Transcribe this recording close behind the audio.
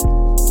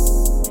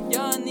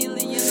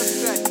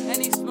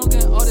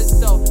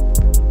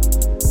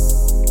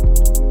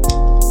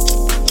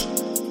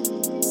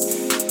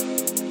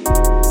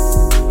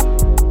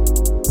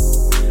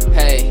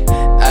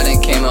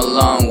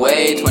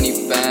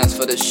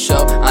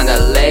show. On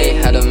that lay,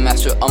 had to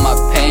master all my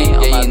pain.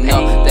 Yeah, you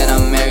know that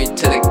I'm married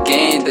to the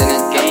game. Then I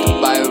have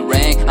to buy a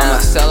ring. I'ma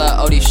sell out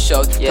all these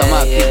shows. Tell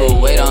my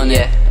people wait on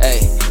it,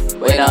 ayy,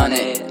 wait on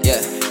it,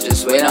 yeah.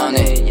 Just wait on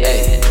it,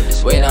 ayy.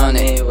 Just wait on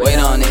it, wait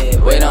on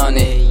it, wait on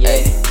it,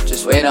 ayy.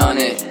 Just wait on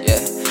it, yeah.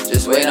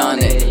 Just wait on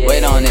it,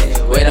 wait on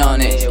it, wait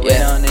on it, yeah.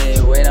 Wait on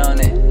it, wait on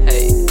it,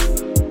 hey.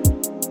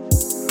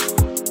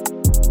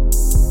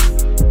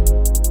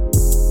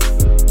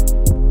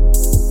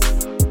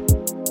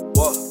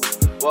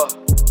 Whoa,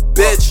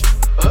 bitch.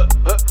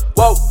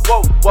 Whoa,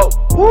 whoa, whoa.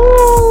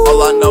 Woo.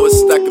 All I know is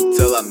stack up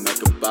till I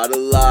make about a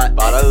lot.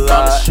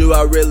 Promise you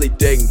I really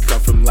didn't come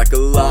from like a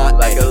lot.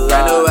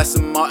 Brand new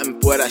Aston Martin,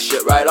 boy, that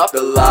shit right off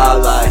the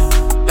lot. Like,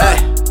 hey,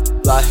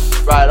 like,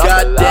 right off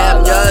the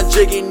lot. Goddamn, young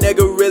jiggy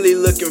nigga really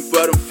looking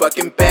for them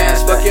fucking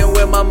bands. Fucking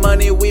with my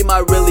money, we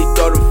might really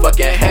throw them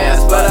fucking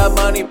hands. For that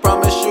money,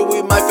 promise you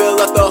we might fill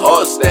up the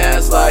whole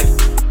stands. Like,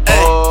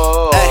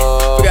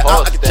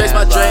 I can chase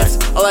my dreams.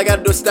 All I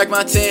gotta do is stack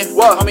my team.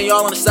 Homie,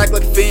 y'all on the stack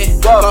like a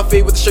fiend.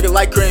 Coffee with the sugar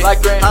like cream.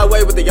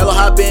 Highway with the yellow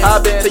high beams.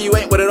 Till you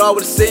ain't with it all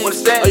with a scene.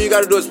 All you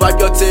gotta do is wipe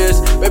your tears.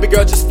 Baby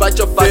girl, just fight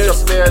your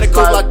fears. In the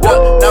coop locked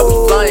up, now we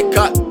flying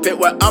cockpit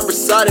where I'm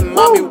residing.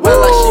 Mommy wet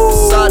like she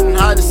deciding.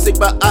 Hide and seek,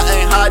 but I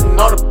ain't hiding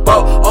on the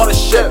boat, on the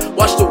ship.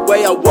 Watch the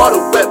way I water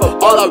whip,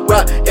 but all I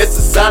rock is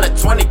designer.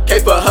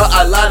 20K for her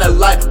eyeliner,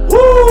 like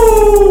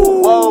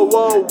woo. Whoa,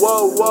 whoa,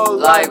 whoa, whoa,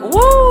 like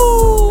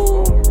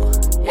woo.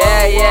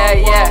 Yeah, yeah,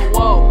 yeah.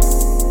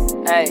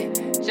 Hey,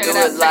 check it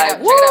out, like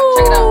woo.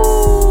 Check it out.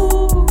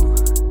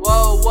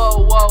 Whoa,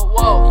 whoa, whoa,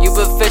 whoa. You've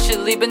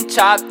officially been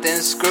chopped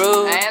and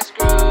screwed.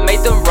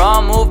 Made the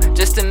wrong move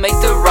just to make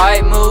the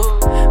right move.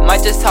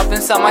 Might just hop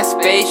inside my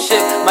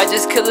spaceship. Might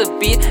just kill a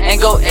beat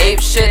and go ape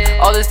shit.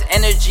 All this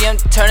energy I'm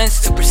turning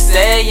Super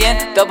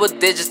Saiyan. Double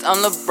digits, I'm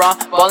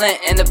LeBron, ballin'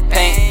 in the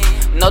paint.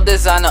 No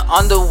designer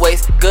on the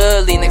waist,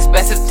 good lean,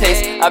 expensive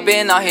taste. I've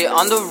been out here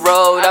on the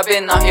road, I've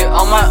been out here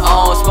on my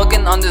own,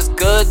 smoking on this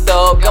good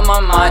dope. Got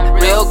my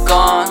mind real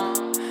gone,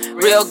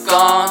 real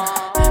gone.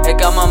 It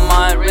got my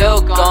mind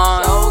real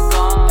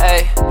gone.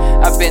 Hey,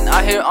 I've been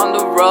out here on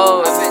the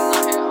road,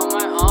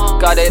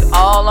 got it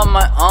all on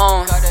my own.